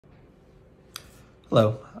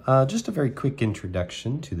Hello, just a very quick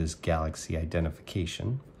introduction to this galaxy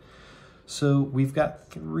identification. So we've got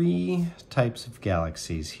three types of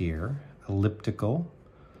galaxies here: elliptical,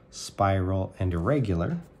 spiral, and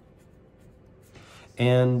irregular.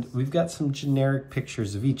 And we've got some generic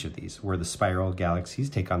pictures of each of these, where the spiral galaxies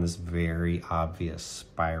take on this very obvious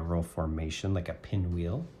spiral formation like a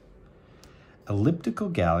pinwheel. Elliptical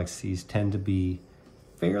galaxies tend to be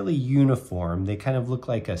fairly uniform. They kind of look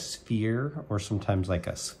like a sphere or sometimes like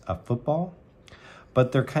a football,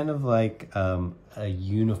 but they're kind of like a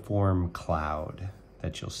uniform cloud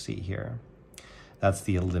that you'll see here. That's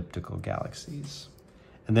the elliptical galaxies.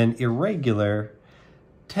 And then irregular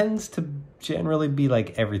tends to generally be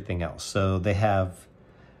like everything else. So they have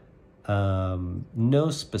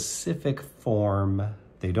no specific form.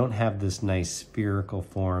 They don't have this nice spherical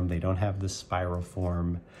form. They don't have this spiral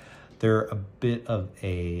form. They're a bit of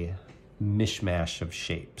a mishmash of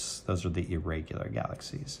shapes. Those are the irregular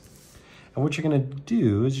galaxies. And what you're going to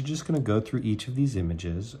do is you're just going to go through each of these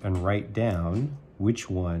images and write down which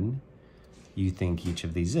one you think each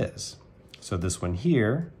of these is. So this one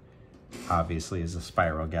here obviously is a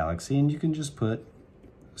spiral galaxy, and you can just put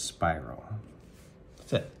spiral.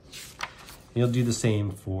 That's it. You'll do the same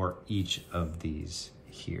for each of these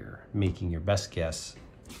here, making your best guess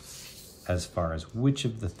as far as which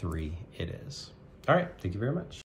of the three it is. All right, thank you very much.